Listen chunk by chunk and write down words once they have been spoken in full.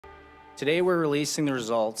Today we're releasing the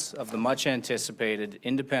results of the much-anticipated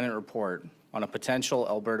independent report on a potential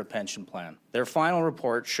Alberta pension plan. Their final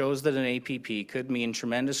report shows that an APP could mean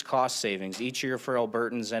tremendous cost savings each year for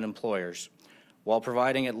Albertans and employers, while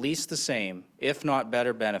providing at least the same, if not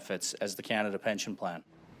better, benefits as the Canada Pension Plan.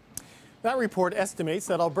 That report estimates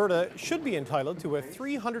that Alberta should be entitled to a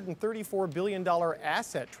 $334 billion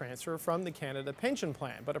asset transfer from the Canada Pension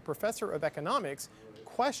Plan, but a professor of economics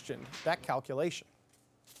questioned that calculation.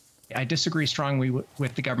 I disagree strongly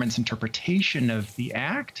with the government's interpretation of the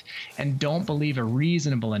Act and don't believe a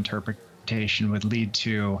reasonable interpretation would lead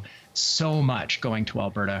to so much going to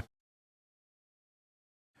Alberta.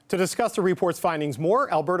 To discuss the report's findings more,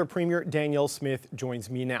 Alberta Premier Danielle Smith joins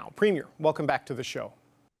me now. Premier, welcome back to the show.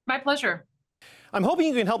 My pleasure. I'm hoping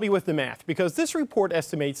you can help me with the math, because this report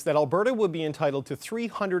estimates that Alberta would be entitled to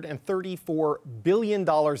 $334 billion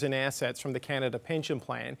in assets from the Canada Pension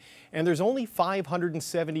Plan, and there's only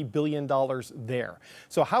 $570 billion there.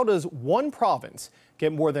 So how does one province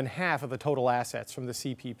get more than half of the total assets from the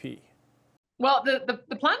CPP? Well,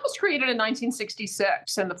 the plan was created in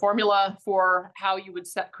 1966, and the formula for how you would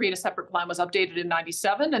create a separate plan was updated in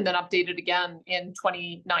 97 and then updated again in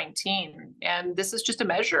 2019. And this is just a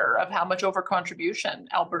measure of how much overcontribution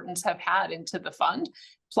Albertans have had into the fund,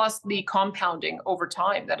 plus the compounding over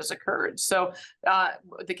time that has occurred. So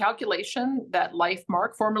the calculation that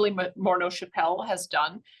LifeMark, formerly Morneau-Chappelle, has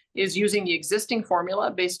done is using the existing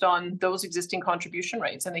formula based on those existing contribution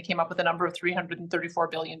rates, and they came up with a number of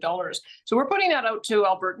 $334 billion. So we're putting that out to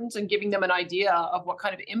Albertans and giving them an idea of what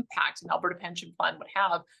kind of impact an Alberta pension plan would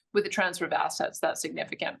have with the transfer of assets that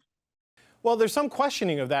significant. Well, there's some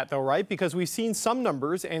questioning of that, though, right? Because we've seen some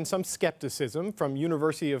numbers and some skepticism from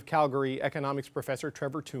University of Calgary economics professor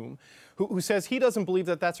Trevor Toome, who says he doesn't believe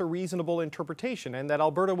that that's a reasonable interpretation and that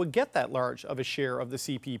Alberta would get that large of a share of the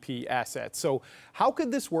CPP assets. So how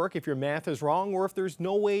could this work if your math is wrong, or if there's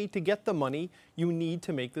no way to get the money you need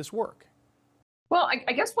to make this work? Well,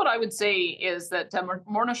 I guess what I would say is that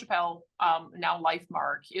Morneau-Chappelle, now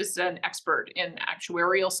LifeMark, is an expert in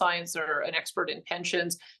actuarial science or an expert in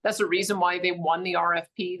pensions. That's the reason why they won the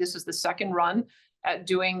RFP. This is the second run at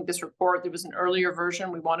doing this report. There was an earlier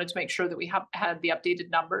version. We wanted to make sure that we had the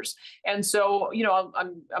updated numbers. And so, you know,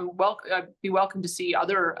 I'd be welcome to see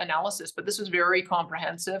other analysis, but this was very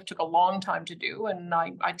comprehensive, took a long time to do. And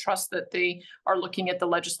I trust that they are looking at the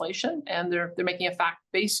legislation and they're making a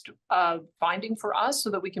fact-based finding for us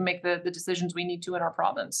so that we can make the decisions we need to in our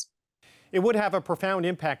province. It would have a profound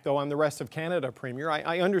impact, though, on the rest of Canada, Premier.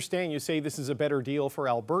 I understand you say this is a better deal for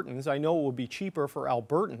Albertans. I know it would be cheaper for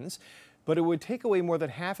Albertans, but it would take away more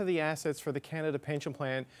than half of the assets for the Canada Pension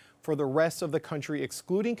Plan for the rest of the country,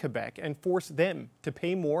 excluding Quebec, and force them to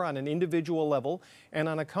pay more on an individual level and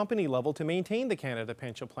on a company level to maintain the Canada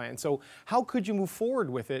Pension Plan. So how could you move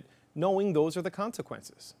forward with it, knowing those are the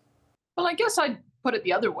consequences? Well, I guess I'd put it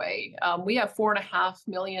the other way. We have 4.5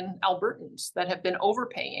 million Albertans that have been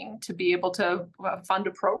overpaying to be able to fund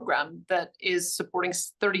a program that is supporting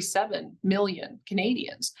 37 million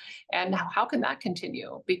Canadians. And how can that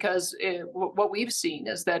continue? Because what we've seen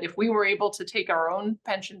is that if we were able to take our own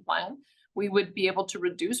pension plan, we would be able to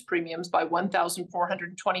reduce premiums by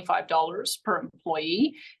 $1,425 per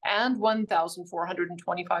employee and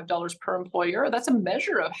 $1,425 per employer. That's a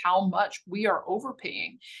measure of how much we are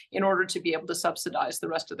overpaying in order to be able to subsidize the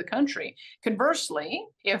rest of the country. Conversely,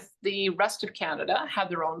 if the rest of Canada had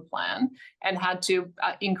their own plan and had to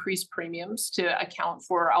increase premiums to account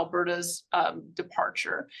for Alberta's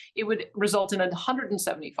departure, it would result in a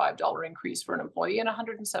 $175 increase for an employee and a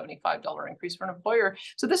 $175 increase for an employer.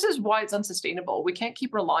 So this is why it's unsustainable. We can't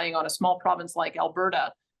keep relying on a small province like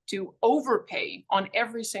Alberta to overpay on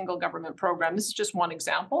every single government program. This is just one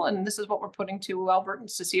example, and this is what we're putting to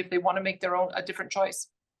Albertans to see if they want to make their own a different choice.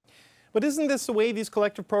 But isn't this the way these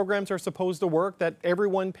collective programs are supposed to work, that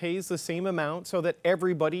everyone pays the same amount so that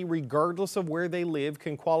everybody, regardless of where they live,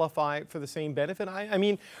 can qualify for the same benefit? I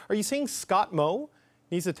mean, are you saying Scott Moe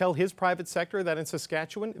needs to tell his private sector that in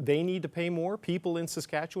Saskatchewan they need to pay more? People in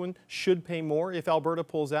Saskatchewan should pay more if Alberta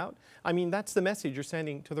pulls out? I mean, that's the message you're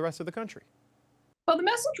sending to the rest of the country. Well, the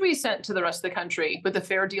message we sent to the rest of the country with the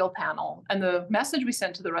Fair Deal panel and the message we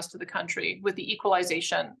sent to the rest of the country with the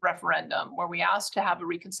equalization referendum, where we asked to have a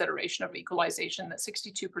reconsideration of equalization that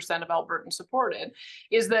 62% of Albertans supported,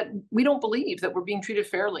 is that we don't believe that we're being treated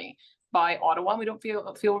fairly by Ottawa. We don't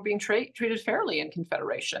feel we're being treated fairly in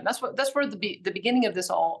Confederation. That's where the beginning of this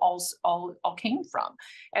all came from.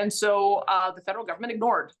 And so the federal government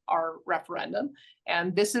ignored our referendum.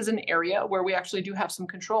 And this is an area where we actually do have some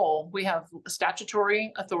control. We have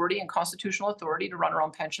statutory authority and constitutional authority to run our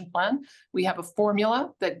own pension plan. We have a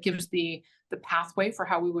formula that gives the the pathway for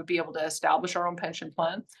how we would be able to establish our own pension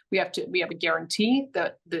plan. We have a guarantee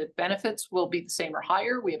that the benefits will be the same or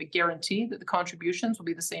higher. We have a guarantee that the contributions will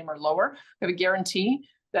be the same or lower. We have a guarantee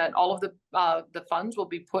that all of the funds will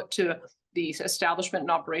be put to the establishment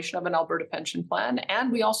and operation of an Alberta pension plan, and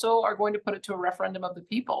we also are going to put it to a referendum of the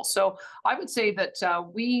people. So I would say that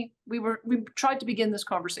we tried to begin this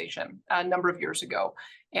conversation a number of years ago,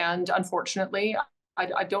 and unfortunately,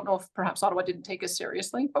 I don't know if perhaps Ottawa didn't take us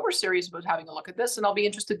seriously, but we're serious about having a look at this, and I'll be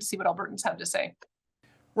interested to see what Albertans have to say.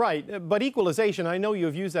 Right, but equalization, I know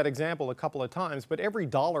you've used that example a couple of times, but every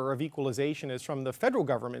dollar of equalization is from the federal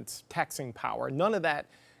government's taxing power. None of that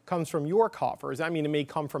comes from your coffers. I mean, it may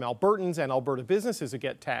come from Albertans and Alberta businesses that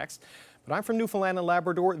get taxed, but I'm from Newfoundland and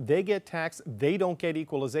Labrador. They get taxed. They don't get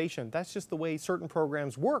equalization. That's just the way certain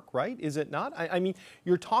programs work, right? Is it not? I mean,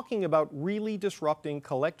 you're talking about really disrupting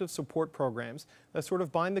collective support programs that sort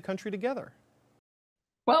of bind the country together.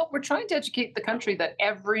 Well, we're trying to educate the country that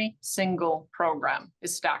every single program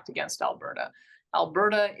is stacked against Alberta.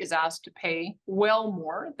 Alberta is asked to pay well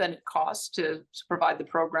more than it costs to provide the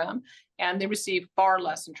program, and they receive far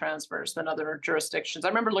less in transfers than other jurisdictions. I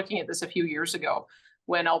remember looking at this a few years ago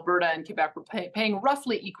when Alberta and Quebec were paying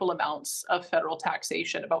roughly equal amounts of federal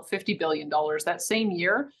taxation, about $50 billion. That same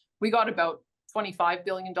year, we got about $25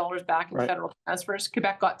 billion back in federal transfers.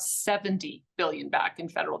 Quebec got $70 billion back in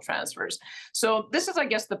federal transfers. So this is, I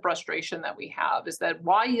guess, the frustration that we have, is that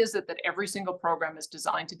why is it that every single program is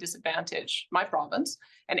designed to disadvantage my province,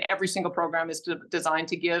 and every single program is designed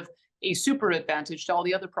to give a super advantage to all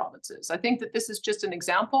the other provinces? I think that this is just an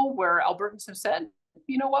example where Albertans have said,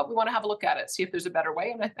 you know what, we want to have a look at it, see if there's a better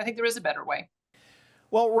way. And I think there is a better way.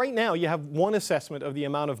 Well, right now you have one assessment of the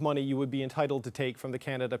amount of money you would be entitled to take from the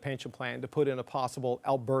Canada Pension Plan to put in a possible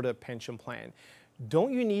Alberta pension plan.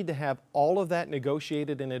 Don't you need to have all of that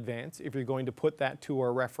negotiated in advance if you're going to put that to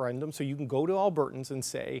a referendum, so you can go to Albertans and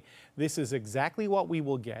say, this is exactly what we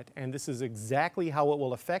will get, and this is exactly how it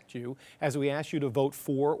will affect you as we ask you to vote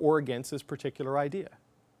for or against this particular idea?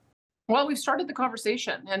 Well, we've started the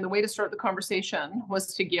conversation, and the way to start the conversation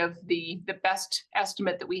was to give the best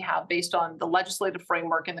estimate that we have based on the legislative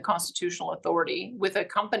framework and the constitutional authority with a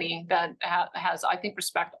company that has, I think,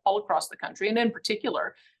 respect all across the country, and in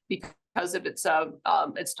particular, because of its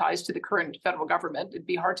ties to the current federal government, it'd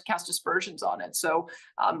be hard to cast aspersions on it. So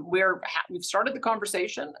we've started the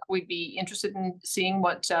conversation. We'd be interested in seeing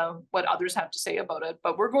what others have to say about it,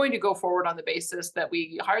 but we're going to go forward on the basis that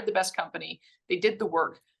we hired the best company. They did the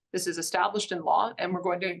work. This is established in law, and we're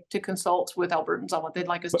going to consult with Albertans on what they'd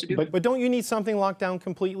like us to do. But don't you need something locked down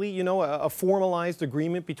completely? You know, a formalized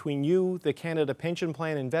agreement between you, the Canada Pension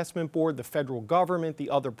Plan Investment Board, the federal government, the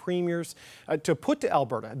other premiers, to put to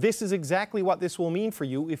Alberta, this is exactly what this will mean for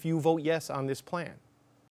you if you vote yes on this plan.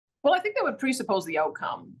 Well, I think that would presuppose the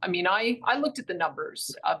outcome. I mean, I looked at the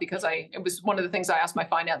numbers because it was one of the things I asked my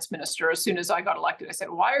finance minister as soon as I got elected. I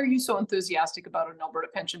said, why are you so enthusiastic about an Alberta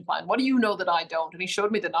pension plan? What do you know that I don't? And he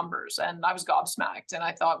showed me the numbers, and I was gobsmacked. And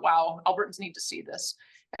I thought, wow, Albertans need to see this.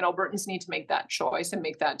 And Albertans need to make that choice and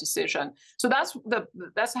make that decision. So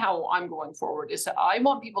that's how I'm going forward, is I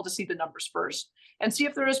want people to see the numbers first and see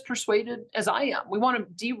if they're as persuaded as I am. We want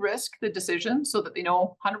to de-risk the decision so that they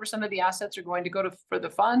know 100% of the assets are going to go for the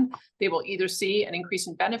fund. They will either see an increase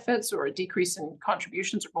in benefits or a decrease in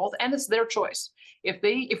contributions, or both, and it's their choice.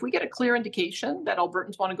 If we get a clear indication that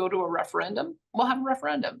Albertans want to go to a referendum, we'll have a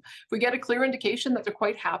referendum. If we get a clear indication that they're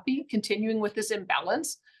quite happy continuing with this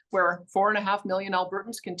imbalance, where 4.5 million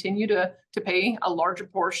Albertans continue to pay a larger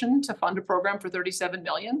portion to fund a program for 37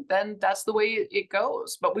 million, then that's the way it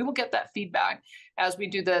goes. But we will get that feedback as we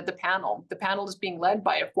do the panel. The panel is being led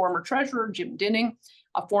by a former treasurer, Jim Dinning,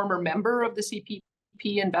 a former member of the CPP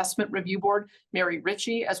Investment Review Board, Mary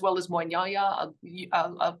Ritchie, as well as Moin Yaya,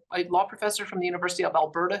 a law professor from the University of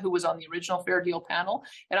Alberta who was on the original Fair Deal panel.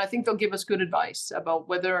 And I think they'll give us good advice about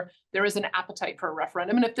whether there is an appetite for a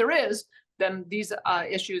referendum. And if there is, then these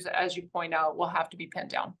issues, as you point out, will have to be pinned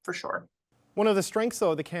down for sure. One of the strengths,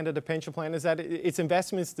 though, of the Canada Pension Plan is that its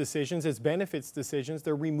investments decisions, its benefits decisions,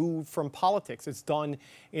 they're removed from politics. It's done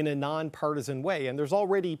in a nonpartisan way. And there's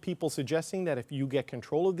already people suggesting that if you get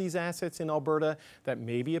control of these assets in Alberta, that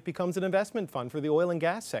maybe it becomes an investment fund for the oil and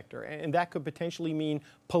gas sector. And that could potentially mean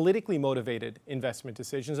politically motivated investment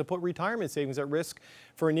decisions and put retirement savings at risk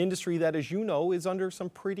for an industry that, as you know, is under some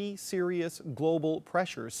pretty serious global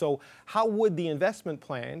pressures. So how would the investment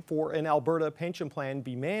plan for an Alberta pension plan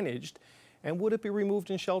be managed? And would it be removed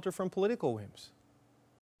and sheltered from political whims?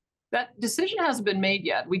 That decision hasn't been made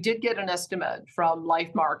yet. We did get an estimate from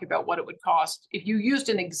LifeMark about what it would cost if you used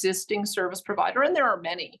an existing service provider, and there are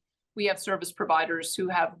many. We have service providers who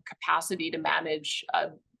have capacity to manage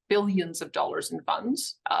billions of dollars in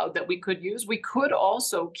funds that we could use. We could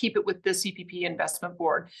also keep it with the CPP Investment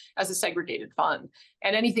Board as a segregated fund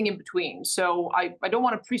and anything in between. So I don't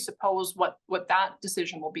want to presuppose what that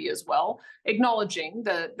decision will be as well, acknowledging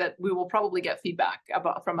that we will probably get feedback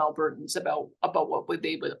from Albertans about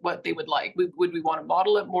what they would like. Would we want to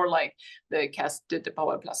model it more like the Caisse de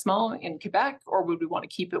dépôt et placement in Quebec, or would we want to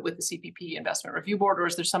keep it with the CPP Investment Review Board, or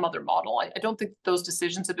is there some other model? I don't think those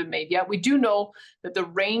decisions have been made yet. We do know that the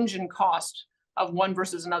range in cost of one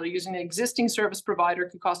versus another using an existing service provider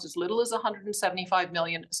could cost as little as $175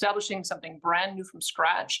 million. Establishing something brand new from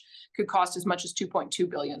scratch could cost as much as $2.2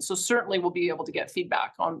 billion. So certainly we'll be able to get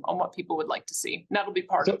feedback on what people would like to see. And that'll be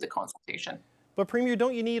part of the consultation. But Premier,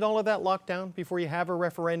 don't you need all of that locked down before you have a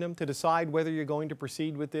referendum to decide whether you're going to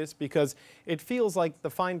proceed with this? Because it feels like the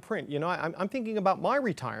fine print. You know, I'm thinking about my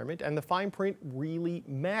retirement, and the fine print really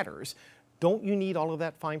matters. Don't you need all of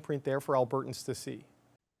that fine print there for Albertans to see?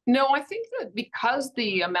 No, I think that because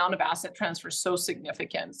the amount of asset transfer is so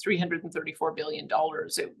significant, $334 billion,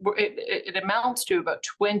 it amounts to about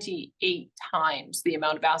 28 times the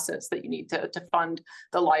amount of assets that you need to fund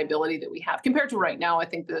the liability that we have. Compared to right now, I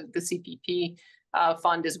think the CPP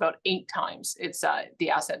fund is about 8 times its the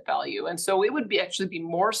asset value. And so it would actually be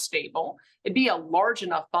more stable. It'd be a large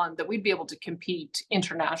enough fund that we'd be able to compete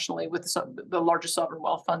internationally with the largest sovereign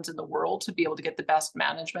wealth funds in the world to be able to get the best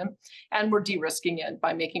management. And we're de-risking it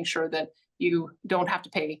by making sure that you don't have to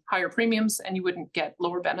pay higher premiums and you wouldn't get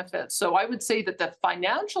lower benefits. So I would say that the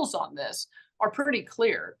financials on this are pretty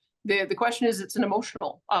clear. The question is, it's an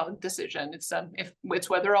emotional decision. It's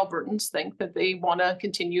whether Albertans think that they want to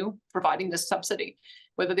continue providing this subsidy,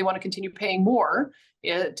 whether they want to continue paying more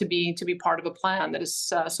to be part of a plan that is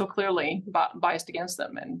so clearly biased against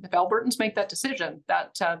them. And if Albertans make that decision,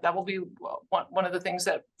 that will be one of the things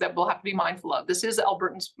that we'll have to be mindful of. This is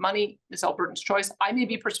Albertans' money. It's Albertans' choice. I may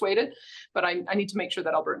be persuaded, but I need to make sure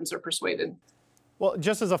that Albertans are persuaded. Well,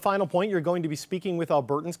 just as a final point, you're going to be speaking with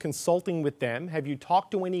Albertans, consulting with them. Have you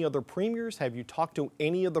talked to any other premiers? Have you talked to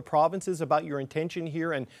any of the provinces about your intention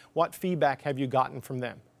here, and what feedback have you gotten from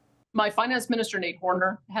them? My finance minister, Nate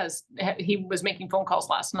Horner, he was making phone calls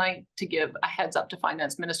last night to give a heads up to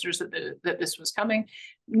finance ministers that this was coming.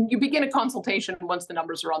 You begin a consultation once the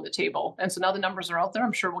numbers are on the table. And so now the numbers are out there.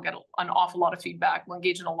 I'm sure we'll get an awful lot of feedback. We'll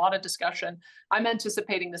engage in a lot of discussion. I'm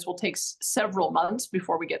anticipating this will take several months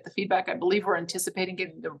before we get the feedback. I believe we're anticipating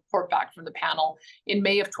getting the report back from the panel in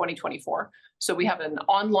May of 2024. So we have an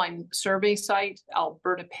online survey site,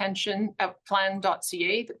 Alberta-only,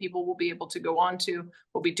 that people will be able to go on to.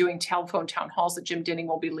 We'll be doing telephone town halls that Jim Dinning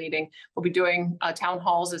will be leading. We'll be doing town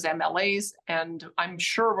halls as MLAs, and I'm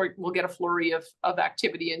sure we'll get a flurry of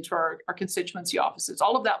activity into our constituency offices.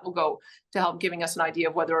 All of that will go to help giving us an idea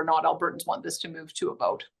of whether or not Albertans want this to move to a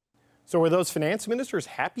vote. So were those finance ministers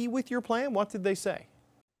happy with your plan? What did they say?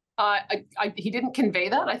 He didn't convey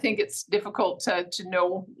that. I think it's difficult to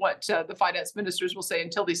know what the finance ministers will say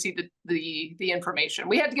until they see the information.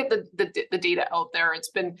 We had to get the data out there.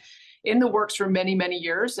 It's been in the works for many, many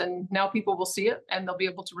years, and now people will see it and they'll be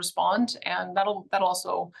able to respond. And that'll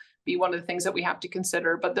also be one of the things that we have to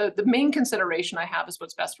consider. But the main consideration I have is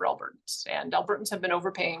what's best for Albertans. And Albertans have been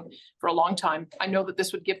overpaying for a long time. I know that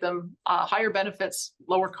this would give them higher benefits,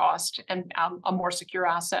 lower cost, and a more secure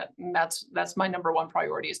asset. And that's my number one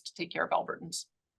priority, is to take care of Albertans.